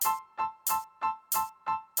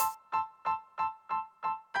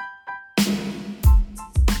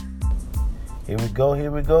Here we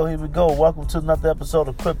go. Welcome to another episode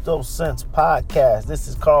of Crypto Sense Podcast. This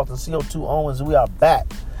is Carlton CO2 Owens. We are back.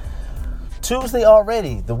 Tuesday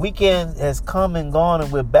already. The weekend has come and gone and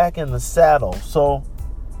we're back in the saddle. So,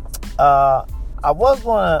 I was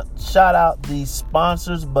going to shout out the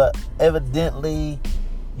sponsors, but evidently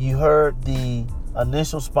you heard the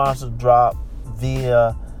initial sponsor drop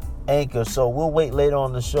via Anchor. So we'll wait later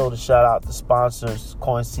on the show to shout out the sponsors,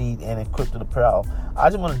 CoinSeed and Encrypted Apparel. I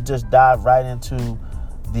just want to just dive right into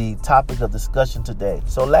the topic of discussion today.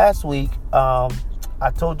 So last week, I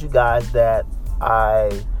told you guys that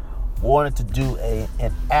I wanted to do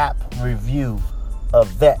an app review of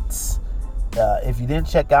VETS. If you didn't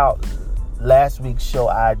check out last week's show,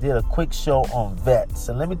 I did a quick show on VETS.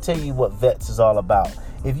 And let me tell you what VETS is all about.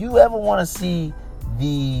 If you ever want to see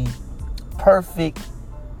the perfect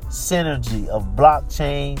synergy of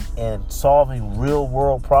blockchain and solving real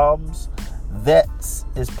world problems, VETS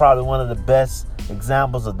is probably one of the best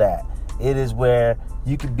examples of that. It is where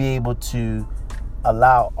you can be able to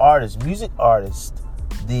allow artists, music artists,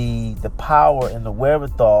 the power and the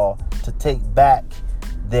wherewithal to take back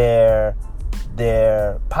their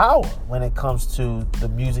power when it comes to the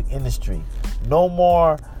music industry. No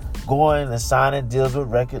more going and signing deals with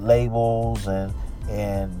record labels and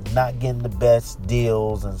not getting the best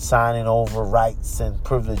deals and signing over rights and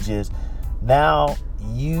privileges. Now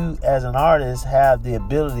you as an artist have the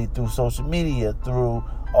ability through social media, through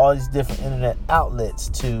all these different internet outlets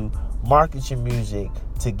to market your music,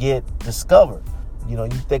 to get discovered. You know,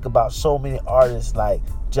 you think about so many artists like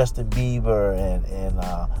Justin Bieber and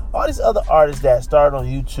all these other artists that started on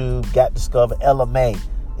YouTube, got discovered. Ella Mai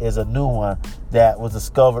is a new one that was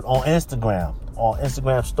discovered on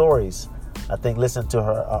Instagram stories. I think listen to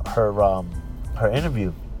her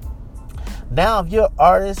interview. Now, if you're an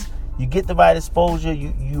artist, you get the right exposure.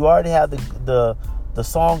 You already have the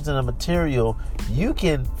songs and the material. You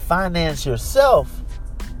can finance yourself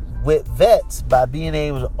with VETS by being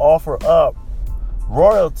able to offer up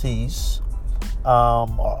royalties,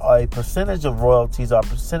 a percentage of royalties, or a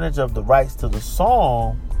percentage of the rights to the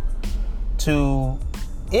song to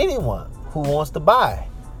anyone who wants to buy.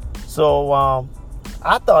 So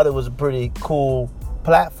I thought it was a pretty cool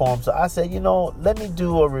platform. So I said, let me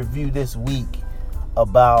do a review this week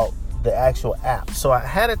about the actual app. So I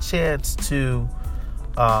had a chance to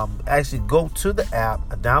actually go to the app,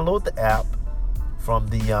 download the app from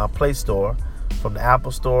the Play Store, from the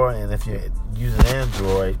Apple Store, and if you're using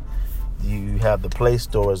Android, you have the Play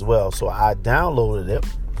Store as well. So I downloaded it,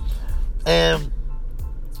 and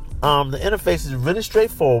the interface is really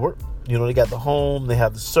straightforward. They got the home, they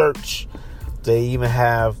have the search, they even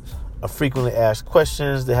have a frequently asked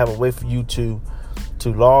questions. They have a way for you to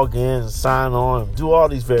log in and sign on and do all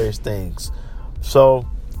these various things. So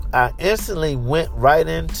I instantly went right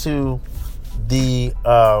into the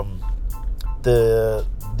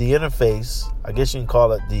interface. I guess you can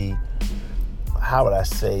call it the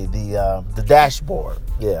dashboard.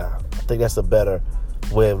 Yeah, I think that's a better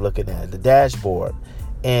way of looking at it. The dashboard.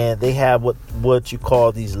 And they have what you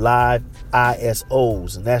call these live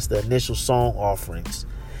ISOs, and that's the initial song offerings.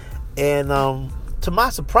 And to my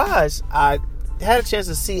surprise, I had a chance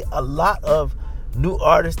to see a lot of new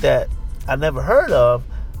artists that I never heard of.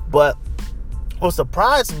 But what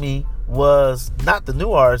surprised me was not the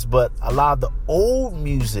new artists, but a lot of the old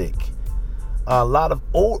music. A lot of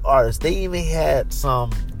old artists. They even had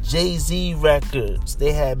some Jay-Z records.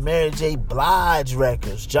 They had Mary J. Blige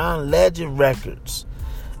records, John Legend records.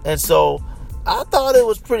 And so I thought it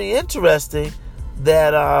was pretty interesting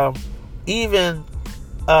that even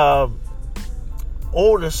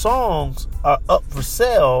older songs are up for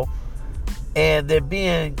sale, and they're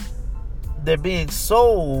being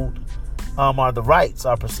sold. Or the rights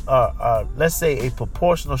are let's say a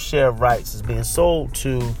proportional share of rights is being sold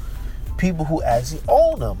to people who actually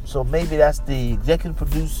own them. So maybe that's the executive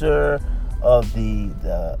producer of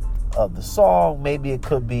the song. Maybe it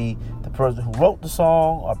could be the person who wrote the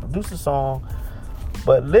song or produced the song.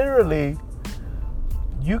 But literally,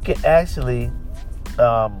 you can actually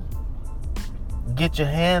get your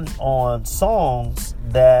hands on songs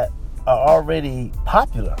that are already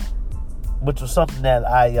popular, which was something that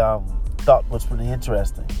I thought was pretty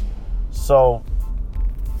interesting. So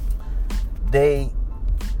the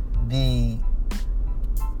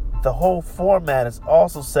whole format is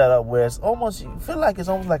also set up where you feel like it's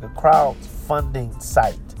almost like a crowdfunding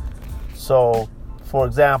site. So, for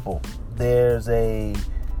example, there's a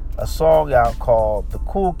song out called "The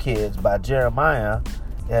Cool Kids" by Jeremiah.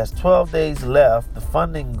 It has 12 days left. The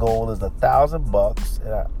funding goal is $1,000,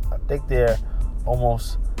 and I think they're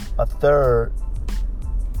almost a third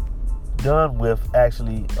done with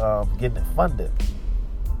actually getting it funded.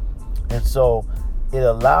 And so it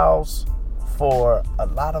allows for a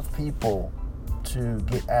lot of people to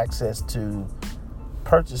get access to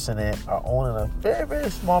purchasing it or owning a very, very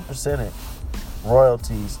small percentage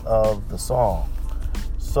royalties of the song.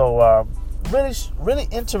 So really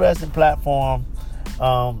interesting platform.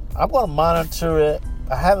 I'm going to monitor it.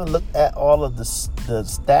 I haven't looked at all of the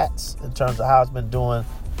stats in terms of how it's been doing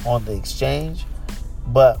on the exchange.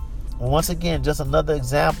 But once again, just another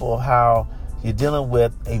example of how you're dealing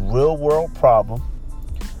with a real world problem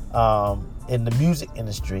in the music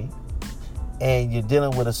industry, and you're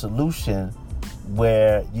dealing with a solution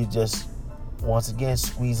where you just, once again,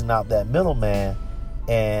 squeezing out that middleman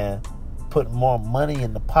and putting more money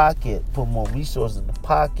in the pocket, put more resources in the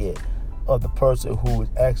pocket of the person who is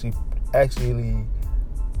actually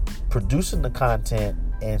producing the content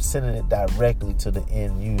and sending it directly to the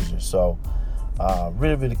end user. So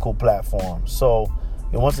really, really cool platform. So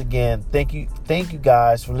once again, thank you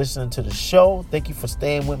guys for listening to the show. Thank you for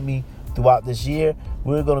staying with me throughout this year.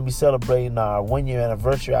 We're going to be celebrating our 1-year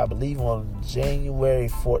anniversary, I believe, on January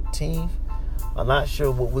 14th. I'm not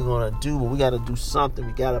sure what we're going to do, but we got to do something.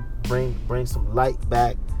 We got to bring some light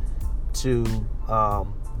back to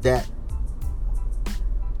that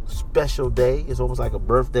special day. It's almost like a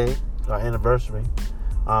birthday, our anniversary.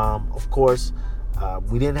 Of course,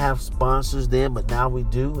 we didn't have sponsors then, but now we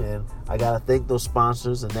do, and I got to thank those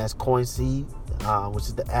sponsors, and that's CoinSeed, which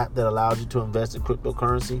is the app that allows you to invest in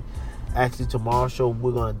cryptocurrency. Actually, tomorrow's show,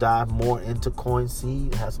 we're going to dive more into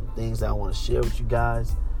CoinSeed. I have some things that I want to share with you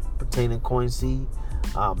guys pertaining to CoinSeed.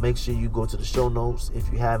 Make sure you go to the show notes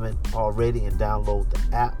if you haven't already and download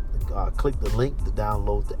the app. Click the link to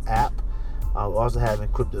download the app. We also have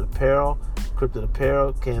Encrypted Apparel. Encrypted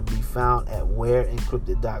Apparel can be found at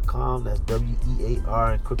wearencrypted.com. That's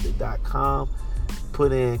WEAR encrypted.com.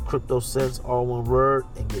 Put in CryptoCents, all one word,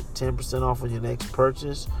 and get 10% off on your next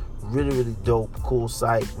purchase. Really, really dope, cool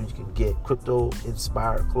site where you can get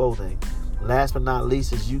crypto-inspired clothing. Last but not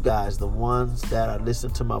least is you guys, the ones that are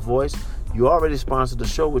listening to my voice. You already sponsored the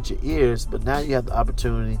show with your ears, but now you have the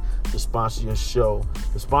opportunity to sponsor the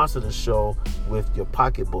show with your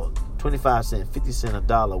pocketbook. 25 cents, 50 cents,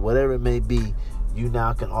 $1, whatever it may be, you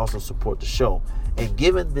now can also support the show. And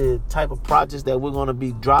given the type of projects that we're going to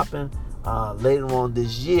be dropping later on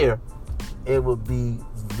this year, it will be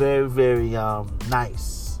very, very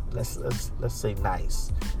nice. Let's say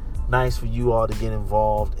nice for you all to get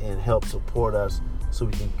involved and help support us so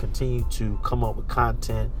we can continue to come up with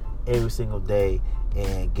content every single day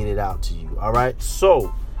and get it out to you. All right,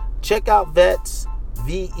 so check out Vets,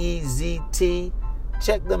 VEZT.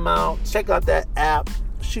 Check them out. Check out that app.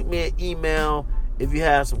 Shoot me an email if you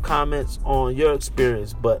have some comments on your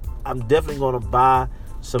experience. But I'm definitely going to buy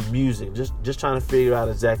some music. Just trying to figure out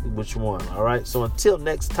exactly which one. All right, so until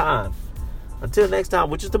next time,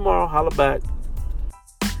 which is tomorrow, holla back.